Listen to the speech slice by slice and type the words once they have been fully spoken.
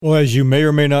Well, as you may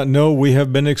or may not know, we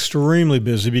have been extremely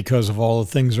busy because of all the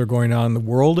things that are going on in the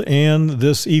world. And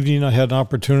this evening, I had an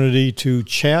opportunity to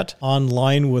chat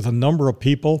online with a number of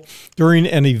people during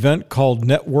an event called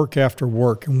Network After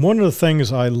Work. And one of the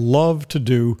things I love to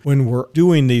do when we're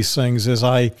doing these things is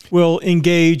I will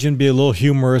engage and be a little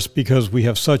humorous because we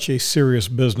have such a serious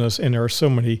business and there are so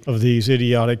many of these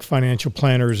idiotic financial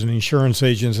planners and insurance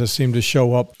agents that seem to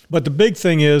show up. But the big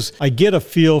thing is I get a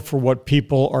feel for what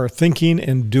people are thinking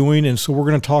and doing. And so we're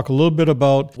going to talk a little bit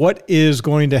about what is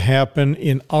going to happen,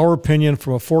 in our opinion,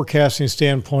 from a forecasting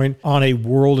standpoint on a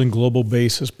world and global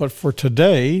basis. But for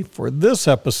today, for this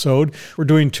episode, we're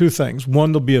doing two things.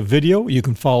 One, there'll be a video. You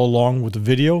can follow along with the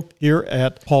video here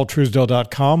at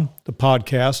paultruesdale.com, the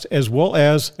podcast, as well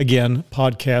as, again,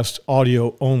 podcast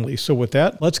audio only. So with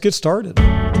that, let's get started.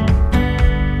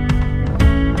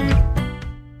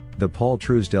 The Paul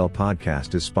Truesdale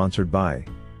podcast is sponsored by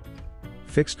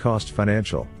Fixed Cost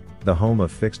Financial, the home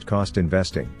of fixed cost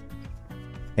investing,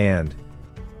 and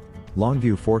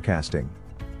Longview Forecasting,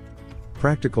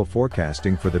 practical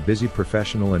forecasting for the busy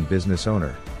professional and business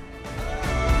owner.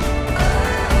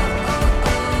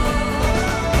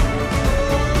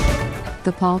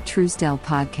 The Paul Truesdale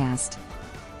Podcast.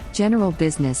 General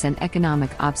business and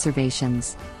economic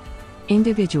observations.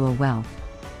 Individual wealth.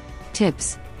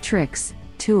 Tips, tricks,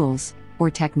 tools, or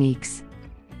techniques.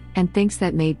 And things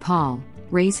that made Paul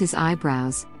raise his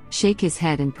eyebrows, shake his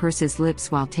head and purse his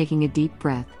lips while taking a deep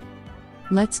breath.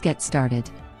 Let's get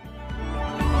started.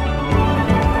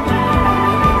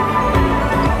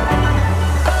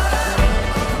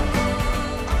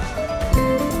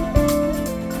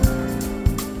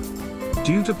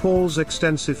 Due to Paul's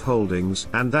extensive holdings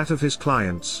and that of his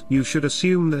clients, you should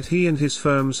assume that he and his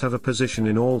firms have a position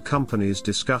in all companies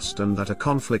discussed and that a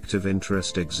conflict of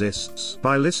interest exists.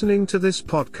 By listening to this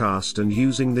podcast and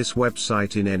using this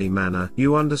website in any manner,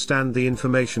 you understand the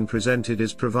information presented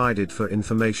is provided for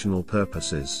informational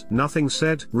purposes. Nothing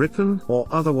said, written, or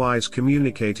otherwise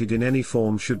communicated in any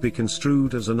form should be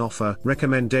construed as an offer,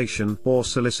 recommendation, or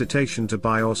solicitation to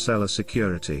buy or sell a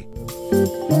security.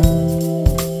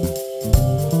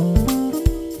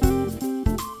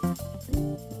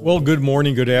 Well, good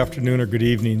morning, good afternoon, or good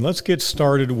evening. Let's get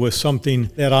started with something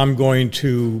that I'm going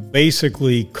to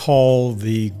basically call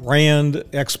the grand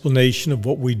explanation of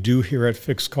what we do here at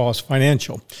Fixed Cost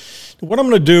Financial. What I'm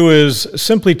going to do is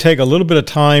simply take a little bit of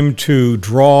time to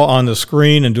draw on the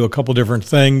screen and do a couple different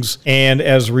things. And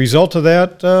as a result of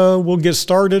that, we'll get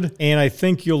started, and I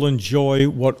think you'll enjoy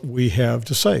what we have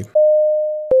to say.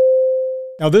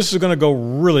 Now, this is going to go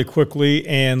really quickly,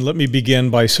 and let me begin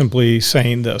by simply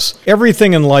saying this.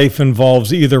 Everything in life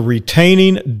involves either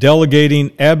retaining,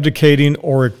 delegating, abdicating,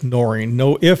 or ignoring.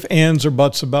 No ifs, ands, or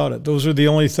buts about it. Those are the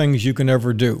only things you can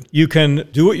ever do. You can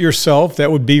do it yourself. That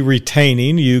would be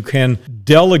retaining. You can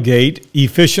delegate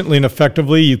efficiently and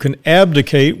effectively. You can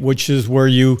abdicate, which is where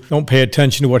you don't pay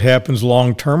attention to what happens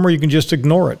long term, or you can just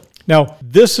ignore it. Now,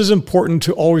 this is important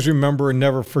to always remember and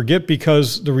never forget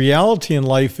because the reality in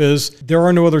life is there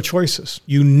are no other choices.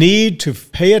 You need to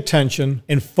pay attention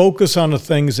and focus on the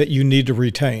things that you need to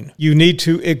retain. You need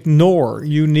to ignore.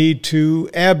 You need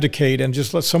to abdicate and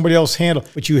just let somebody else handle.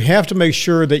 But you have to make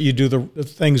sure that you do the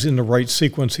things in the right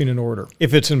sequencing and order.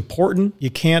 If it's important, you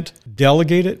can't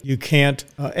delegate it, you can't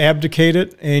abdicate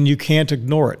it, and you can't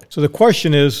ignore it. So the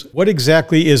question is, what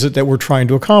exactly is it that we're trying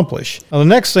to accomplish? Now, the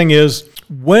next thing is,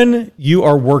 when you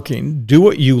are working, do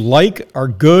what you like, are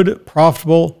good,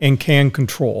 profitable, and can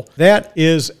control. That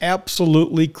is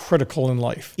absolutely critical in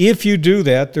life. If you do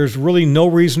that, there's really no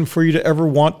reason for you to ever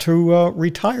want to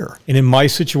retire. And in my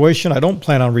situation, I don't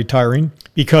plan on retiring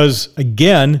because,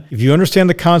 again, if you understand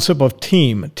the concept of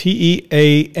TEAM,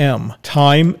 T-E-A-M,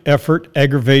 time, effort,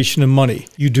 aggravation, and money,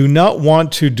 you do not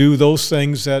want to do those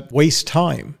things that waste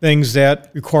time, things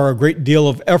that require a great deal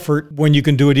of effort when you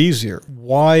can do it easier.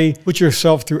 Why put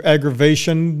yourself through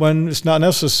aggravation when it's not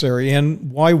necessary?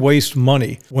 And why waste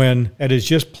money when it is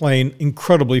just plain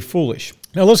incredibly foolish?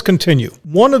 Now let's continue.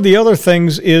 One of the other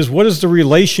things is, what is the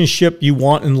relationship you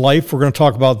want in life? We're going to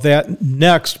talk about that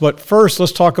next. But first,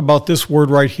 let's talk about this word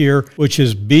right here, which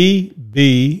is B-O-B-I,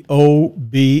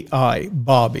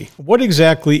 Bobby. What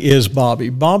exactly is Bobby?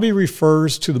 Bobby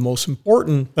refers to the most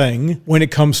important thing when it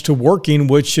comes to working,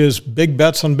 which is big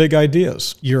bets on big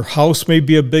ideas. Your house may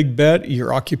be a big bet.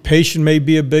 Your occupation may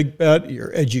be a big bet.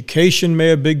 Your education may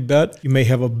be a big bet. You may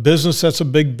have a business that's a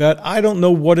big bet. I don't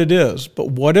know what it is,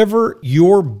 but whatever your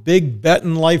big bet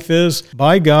in life is,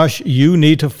 by gosh, you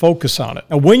need to focus on it.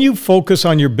 Now, when you focus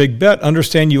on your big bet,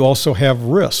 understand you also have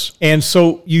risks. And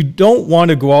so you don't want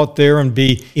to go out there and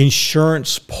be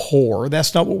insurance poor.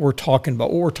 That's not what we're talking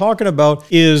about. What we're talking about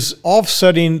is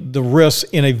offsetting the risks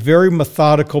in a very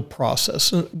methodical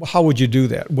process. And how would you do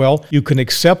that? Well, you can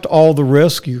accept all the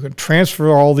risk, you can transfer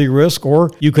all the risk,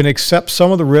 or you can accept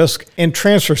some of the risk and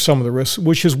transfer some of the risk,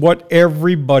 which is what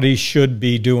everybody should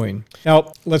be doing.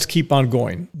 Now, let's keep on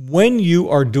going. When you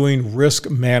are doing risk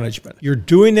management, you're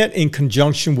doing that in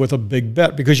conjunction with a big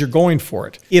bet because you're going for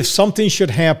it. If something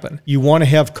should happen, you want to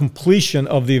have completion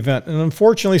of the event. And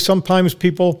unfortunately, sometimes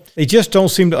people, they just don't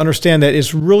seem to understand that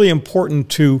it's really important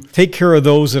to take care of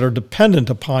those that are dependent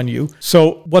upon you.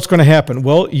 So what's going to happen?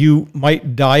 Well, you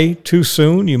might die too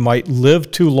soon, you might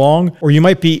live too long, or you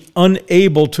might be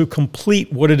unable to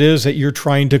complete what it is that you're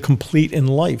trying to complete in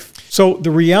life. So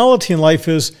the reality in life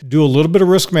is do a little bit of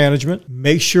risk management,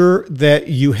 make sure that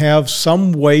you have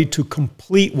some way to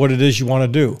complete what it is you want to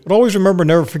do. But always remember,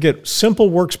 never forget, simple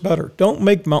works better. Don't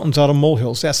make mountains out of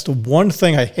molehills. That's the one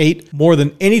thing I hate more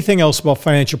than anything else about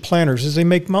financial planners is they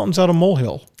make mountains out of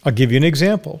molehills. I'll give you an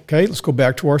example. Okay, let's go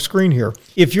back to our screen here.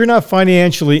 If you're not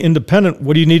financially independent,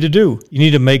 what do you need to do? You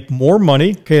need to make more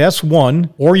money. Okay, that's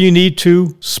one. Or you need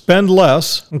to spend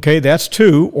less. Okay, that's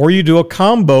two. Or you do a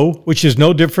combo, which is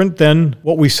no different than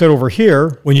what we said over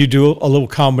here when you do a little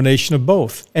combination of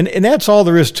both. And that's all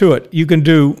there is to it. You can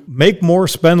do make more,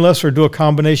 spend less, or do a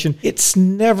combination. It's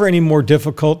never any more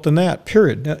difficult than that,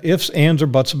 period. Now, ifs, ands, or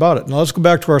buts about it. Now let's go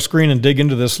back to our screen and dig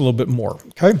into this a little bit more.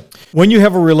 Okay, when you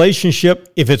have a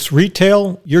relationship, if it's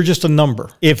retail, you're just a number.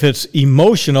 If it's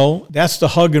emotional, that's the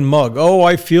hug and mug. Oh,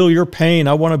 I feel your pain.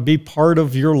 I want to be part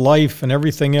of your life and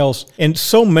everything else. And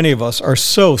so many of us are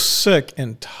so sick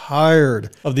and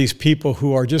tired of these people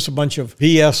who are just a bunch of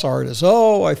BS artists.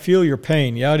 Oh, I feel your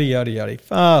pain, yada, yada, yada.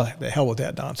 The hell with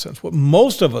that nonsense. What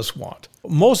most of us want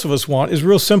is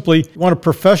real simply, you want a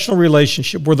professional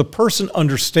relationship where the person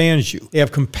understands you. They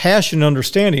have compassion and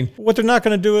understanding. What they're not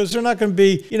going to do is they're not going to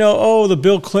be, oh, the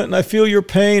Bill Clinton, I feel your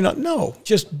pain. No,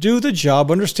 just do the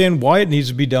job, understand why it needs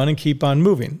to be done, and keep on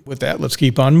moving. With that, let's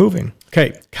keep on moving.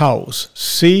 Okay, COWS,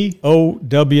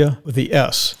 C-O-W with the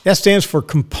S. That stands for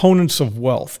components of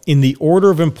wealth. In the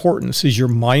order of importance is your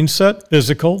mindset,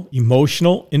 physical,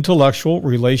 emotional, intellectual,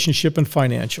 relationship, and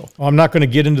financial. I'm not going to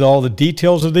get into all the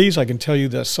details of these. I can tell you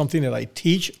that's something that I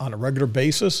teach on a regular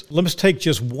basis. Let's take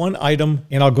just one item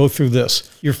and I'll go through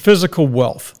this. Your physical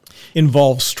wealth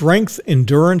involves strength,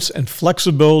 endurance, and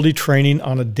flexibility training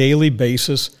on a daily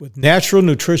basis with natural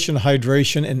nutrition,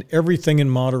 hydration, and everything in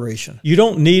moderation. You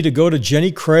don't need to go to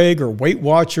Jenny Craig or Weight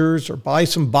Watchers or buy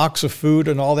some box of food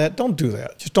and all that. Don't do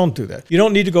that. Just don't do that. You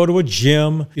don't need to go to a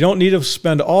gym. You don't need to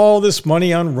spend all this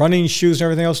money on running shoes and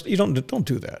everything else. Don't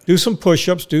do that. Do some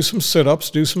push-ups, do some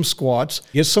sit-ups, do some squats,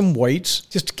 get some weights,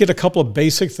 just get a couple of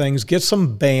basic things, get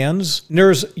some bands.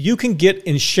 You can get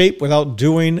in shape without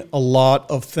doing a lot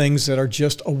of things that are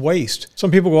just a waste.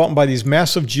 Some people go out and buy these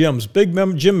massive gyms, big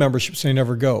gym memberships, they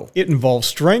never go. It involves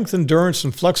strength, endurance,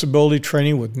 and flexibility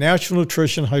training with natural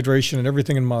nutrition, hydration, and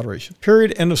everything in moderation.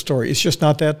 Period. End of story. It's just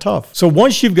not that tough. So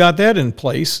once you've got that in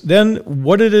place, then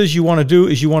what it is you want to do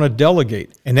is you want to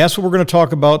delegate. And that's what we're going to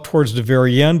talk about towards the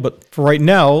very end. But for right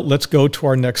now, let's go to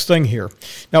our next thing here.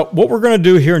 Now, what we're going to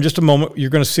do here in just a moment, you're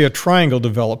going to see a triangle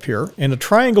develop here. And the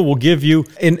triangle will give you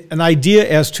an idea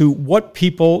as to what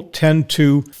people tend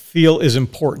to feel is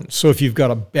important. So if you've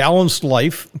got a balanced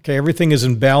life, okay, everything is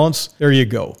in balance, there you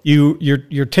go.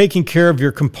 You're taking care of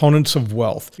your components of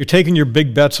wealth. You're taking your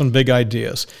big bets on big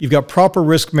ideas. You've got proper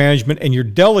risk management, and you're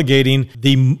delegating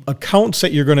the accounts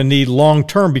that you're going to need long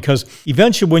term, because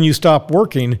eventually when you stop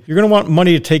working, you're going to want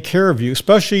money to take care of you,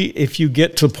 especially if you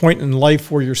get to a point in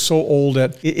life where you're so old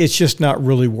that it's just not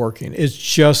really working. It's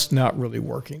just not really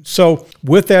working. So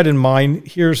with that in mind,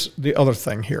 here's the other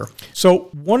thing here. So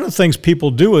one of the things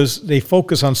people do is they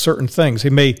focus on certain things. They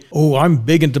may, I'm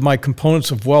big into my components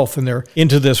of wealth, and they're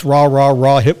into this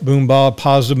rah, hip, boom, bah,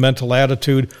 positive mental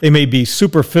attitude. They may be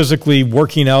super physically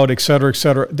working out, et cetera, et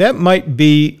cetera. That might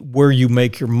be where you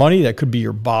make your money. That could be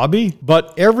your hobby,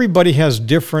 but everybody has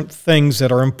different things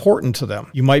that are important to them.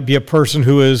 You might be a person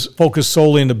who is focused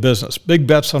solely into business, big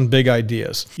bets on big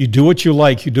ideas. You do what you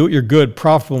like, you do what you're good,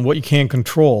 profitable, and what you can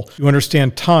control. You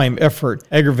understand time, effort,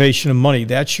 aggravation, and money.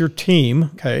 That's your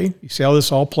team, okay? You see how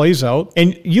this all plays out.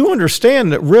 And you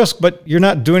understand that risk, but you're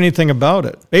not doing anything about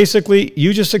it. Basically,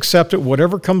 you just accept it.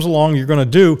 Whatever comes along, you're going to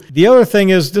do. The other thing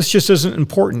is, this just isn't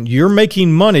important. You're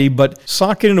making money, but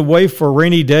socking it away for a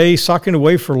rainy day, socking it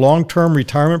away for long-term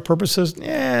retirement purposes,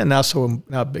 not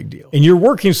a big deal. And you're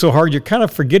working so hard, you're kind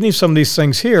of forgetting some of these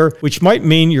things here, which might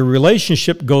mean your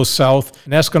relationship goes south,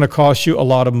 and that's going to cost you a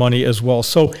lot of money as well.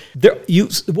 So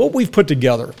what we've put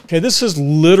together, okay, this is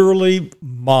literally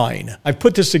mine. I've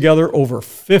put this together over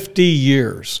 50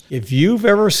 years. If you've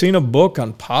ever seen a book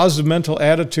on positive mental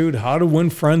attitude, how to win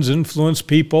friends, influence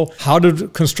people, how to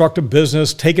construct a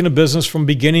business, taking a business from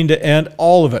beginning to end,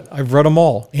 all of it, I've read them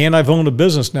all. And I've owned a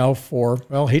business now for,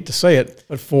 well, I hate to say it,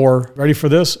 but for, ready for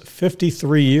this,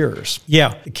 53 years.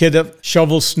 Yeah, the kid that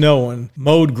shoveled snow and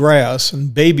mowed grass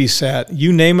and babysat,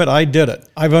 you name it, I did it.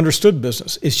 I've understood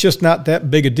business. It's just not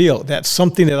that big a deal. That's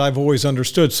something that I've always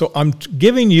understood. So I'm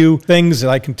giving you things that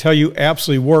I can tell you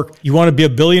absolutely work. You want to be a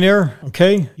billionaire?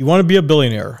 Okay. You want to be a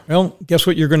billionaire? Well, guess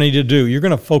what you're going to need to do? You're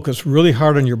going to focus really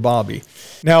hard on your Bobby.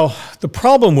 Now, the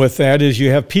problem with that is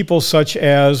you have people such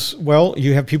as, Bill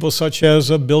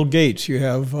Gates, you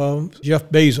have Jeff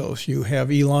Bezos, you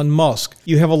have Elon Musk.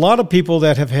 You have a lot of people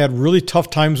that have had really tough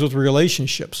times with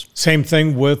relationships. Same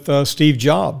thing with Steve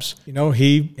Jobs. You know,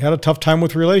 he had a tough time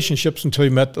with relationships until he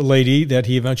met the lady that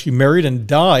he eventually married and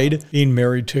died being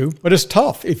married to. But it's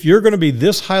tough. If you're going to be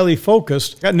this highly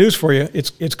focused, got news for you,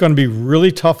 it's going to be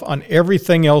really tough on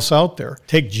everything else out there.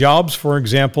 Take Jobs, for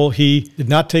example. He did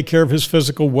not take care of his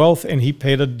physical wealth, and he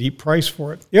paid a deep price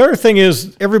for it. The other thing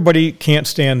is everybody can't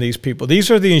stand these people. These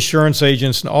are the insurance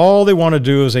agents, and all they want to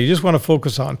do is they just want to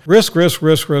focus on risk, risk,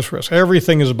 risk, risk, risk.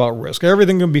 Everything is about risk.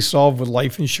 Everything can be solved with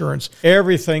life insurance.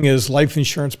 Everything is life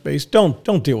insurance based.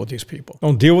 Don't deal with these people.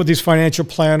 Don't deal with these financial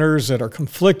planners that are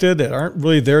conflicted, that aren't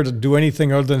really there to do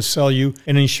anything other than sell you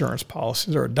an insurance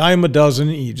policy. They're a dime a dozen,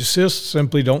 and you just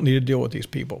simply don't need to deal with these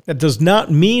people. That does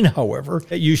not mean, however,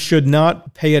 that you should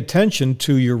not pay attention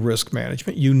to your risk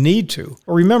management. You need to.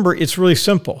 But remember, it's really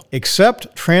simple.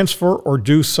 Accept, transfer, or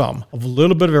do some of a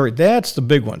little bit of everything. That's the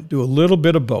big one. Do a little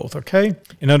bit of both, okay?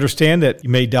 And understand that you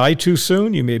may die too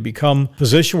soon. You may become a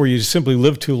position where you simply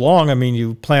live too long. I mean,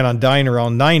 you plan on dying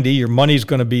around 90. Your money's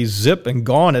going to be zip and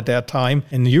gone at that time.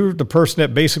 And you're the person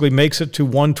that basically makes it to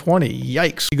 120. Yikes. What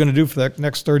are you going to do for the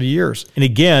next 30 years? And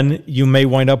again, you may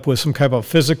wind up with some kind of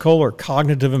physical or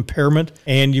cognitive impairment,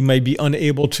 and you may be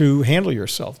unable to handle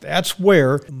yourself. That's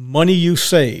where money you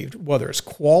saved, whether it's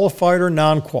qualified or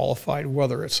non-qualified,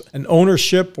 whether it's an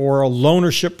ownership or a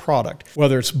loanership product,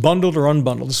 whether it's bundled or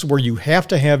unbundled, this is where you have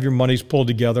to have your monies pulled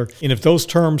together. And if those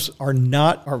terms are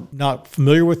not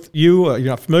familiar with you, you're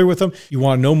not familiar with them, you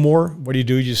want to know more, what do?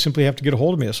 You just simply have to get a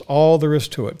hold of me. That's all there is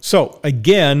to it. So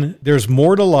again, there's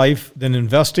more to life than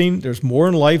investing. There's more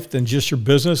in life than just your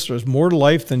business. There's more to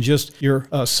life than just your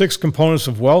 6 components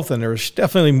of wealth. And there's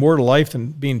definitely more to life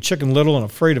than being Chicken Little and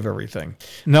afraid of everything.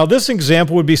 Now, this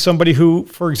example would be somebody who,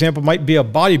 for example, might be a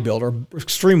bodybuilder,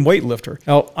 extreme weightlifter.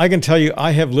 Now, I can tell you,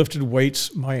 I have lifted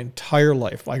weights my entire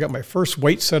life. I got my first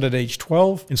weight set at age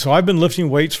 12, and so I've been lifting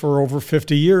weights for over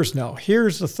 50 years now.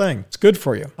 Here's the thing. It's good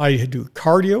for you. I do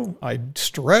cardio, I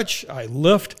stretch, I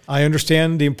lift. I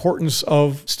understand the importance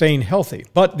of staying healthy.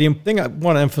 But the thing I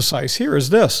want to emphasize here is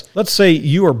this. Let's say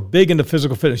you are big into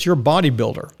physical fitness. You're a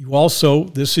bodybuilder. You also,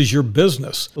 this is your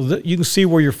business. So that you can see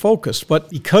where you're focused. But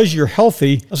because you're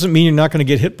healthy, doesn't mean you're not going to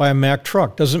get hit by a Mack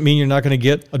truck. Doesn't mean you're not going to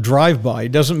get a drive-by.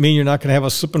 Doesn't mean you're not going to have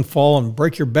a slip and fall and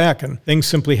break your back and things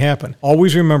simply happen.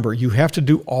 Always remember, you have to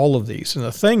do all of these. And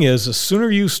the thing is, the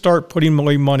sooner you start putting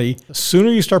away money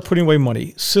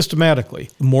systematically,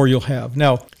 the more you'll have.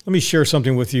 Now, let me share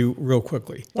something with you real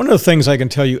quickly. One of the things I can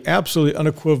tell you absolutely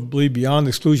unequivocally beyond the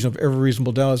exclusion of every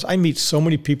reasonable doubt is I meet so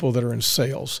many people that are in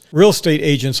sales. Real estate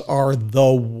agents are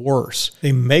the worst.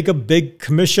 They make a big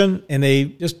commission and they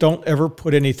just don't ever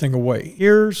put anything away.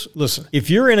 Listen, if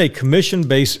you're in a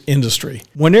commission-based industry,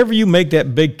 whenever you make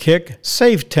that big kick,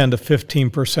 save 10 to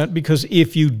 15%, because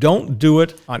if you don't do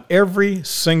it on every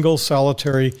single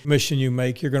solitary commission you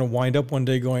make, you're going to wind up one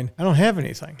day going, I don't have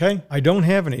anything, okay? I don't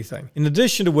have anything. In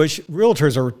addition to which,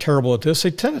 realtors are terrible at this.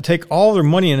 They tend to take all their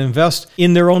money and invest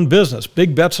in their own business.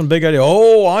 Big bets and big ideas.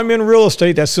 Oh, I'm in real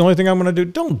estate. That's the only thing I'm going to do.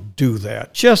 Don't do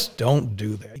that. Just don't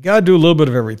do that. You got to do a little bit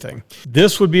of everything.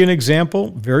 This would be an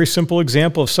example, very simple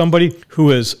example of somebody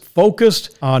who is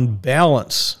focused on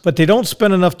balance, but they don't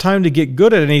spend enough time to get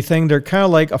good at anything. They're kind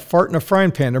of like a fart in a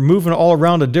frying pan. They're moving all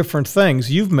around to different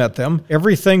things. You've met them.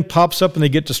 Everything pops up and they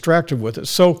get distracted with it.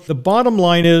 So the bottom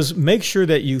line is make sure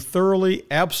that you thoroughly,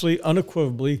 absolutely,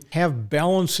 unequivocally have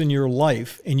balance in your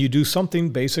life, and you do something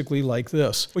basically like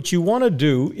this. What you want to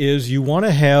do is you want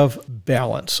to have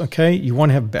balance, okay? You want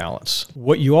to have balance.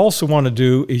 What you also want to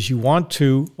do is you want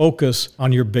to focus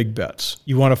on your big bets.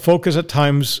 You want to focus at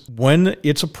times advise when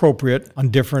it's appropriate on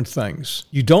different things.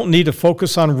 You don't need to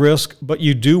focus on risk, but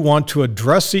you do want to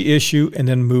address the issue and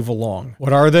then move along.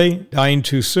 What are they? Dying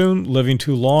too soon, living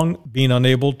too long, being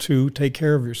unable to take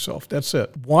care of yourself. That's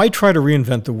it. Why try to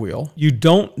reinvent the wheel? You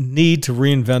don't need to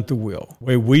reinvent the wheel. The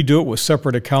way we do it with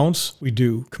separate accounts, we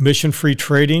do commission-free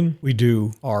trading, we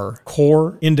do our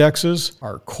core indexes,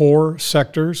 our core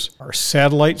sectors, our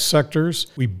satellite sectors.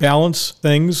 We balance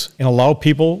things and allow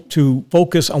people to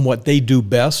focus on what they do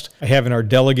best. I have in our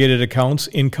delegated accounts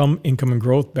income and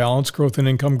growth, balance, growth and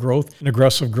income growth, and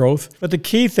aggressive growth. But the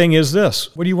key thing is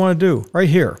this. What do you want to do? Right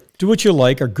here. Do what you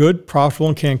like, are good, profitable,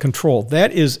 and can control.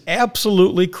 That is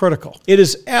absolutely critical. It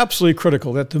is absolutely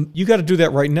critical that you got to do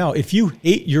that right now. If you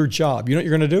hate your job, you know what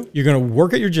you're going to do? You're going to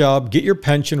work at your job, get your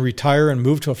pension, retire, and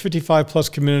move to a 55-plus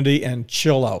community and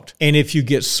chill out. And if you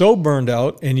get so burned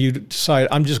out and you decide,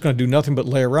 I'm just going to do nothing but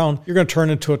lay around, you're going to turn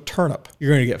into a turnip.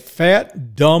 You're going to get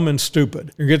fat, dumb, and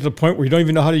stupid. You're going to get to the point where you don't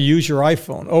even know how to use your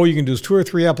iPhone. Oh, you can do 2 or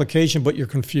 3 applications, but you're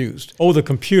confused. Oh, the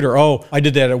computer. Oh, I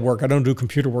did that at work. I don't do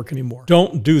computer work anymore.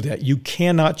 Don't do that. You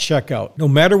cannot check out. No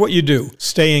matter what you do,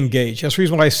 stay engaged. That's the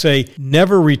reason why I say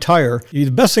never retire. The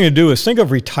best thing to do is think of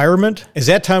retirement as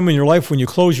that time in your life when you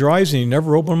close your eyes and you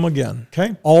never open them again.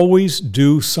 Okay? Always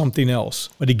do something else.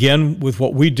 But again, with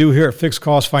what we do here at Fixed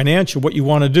Cost Financial, what you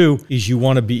want to do is you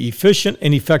want to be efficient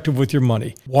and effective with your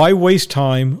money. Why waste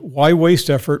time? Why waste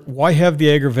effort? Why have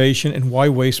the aggravation? And why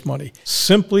waste money?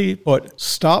 Simply put,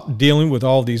 stop dealing with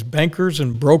all these bankers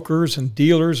and brokers and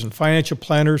dealers and financial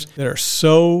planners that are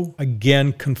so,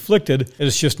 again, conflicted that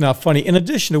it's just not funny. In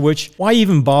addition to which, why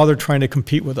even bother trying to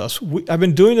compete with us? I've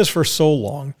been doing this for so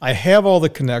long. I have all the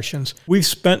connections. We've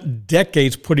spent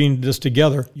decades putting this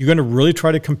together. You're going to really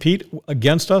try to compete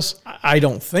against us? I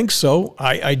don't think so.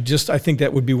 I think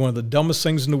that would be one of the dumbest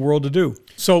things in the world to do.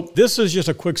 So this is just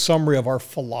a quick summary of our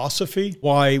philosophy,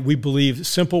 why we believe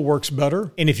simple works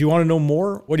better. And if you want to know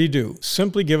more, what do?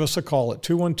 Simply give us a call at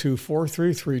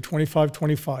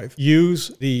 212-433-2525. Use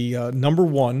the number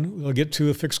 1. We'll get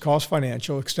to a Fixed Cost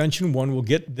Financial. Extension 1 will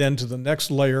get then to the next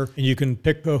layer, and you can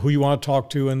pick who you want to talk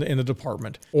to in the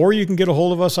department. Or you can get a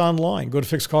hold of us online. Go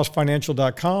to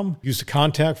fixedcostfinancial.com, use the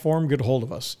contact form, get a hold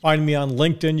of us. Find me on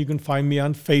LinkedIn. You can find me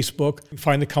on Facebook. You can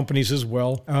find the companies as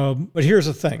well. But here's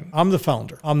the thing. I'm the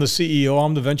founder. I'm the CEO.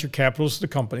 I'm the venture capitalist of the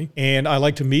company, and I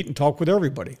like to meet and talk with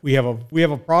everybody. We have a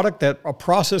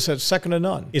process that's second to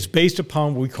none. It's based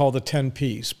upon what we call the 10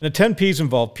 Ps. And the 10 Ps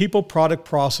involve people, product,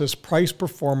 process, price,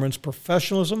 performance,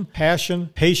 professionalism, passion,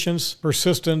 patience,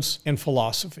 persistence, and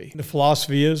philosophy. And the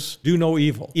philosophy is do no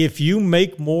evil. If you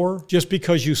make more just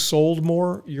because you sold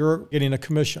more, you're getting a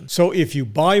commission. So if you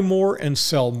buy more and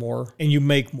sell more and you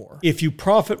make more, if you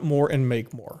profit more and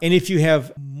make more, and if you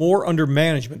have more under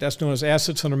management, that's known as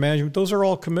assets under management, those are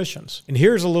all commissions. And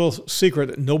here's a little secret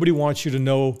that nobody wants you to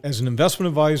know as an investment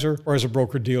advisor or as a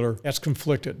broker-dealer that's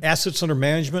conflicted. Assets under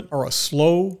management are a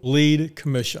slow lead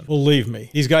commission. Believe me,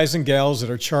 these guys and gals that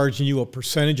are charging you a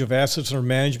percentage of assets under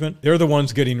management, they're the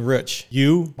ones getting rich.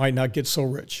 You might not get so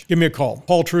rich. Give me a call.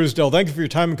 Paul Truesdell, thank you for your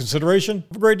time and consideration.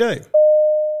 Have a great day.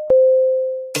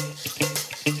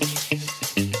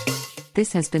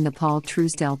 This has been the Paul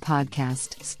Truesdell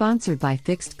Podcast, sponsored by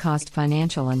Fixed Cost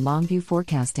Financial and Longview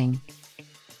Forecasting.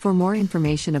 For more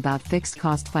information about Fixed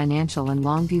Cost Financial and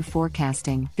Longview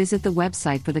Forecasting, visit the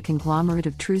website for the conglomerate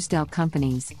of Truesdell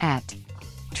companies at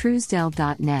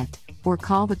truesdell.net or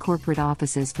call the corporate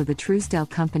offices for the Truesdell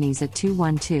companies at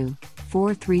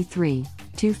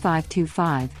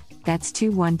 212-433-2525. That's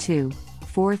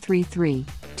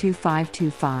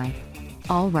 212-433-2525.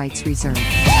 All rights reserved.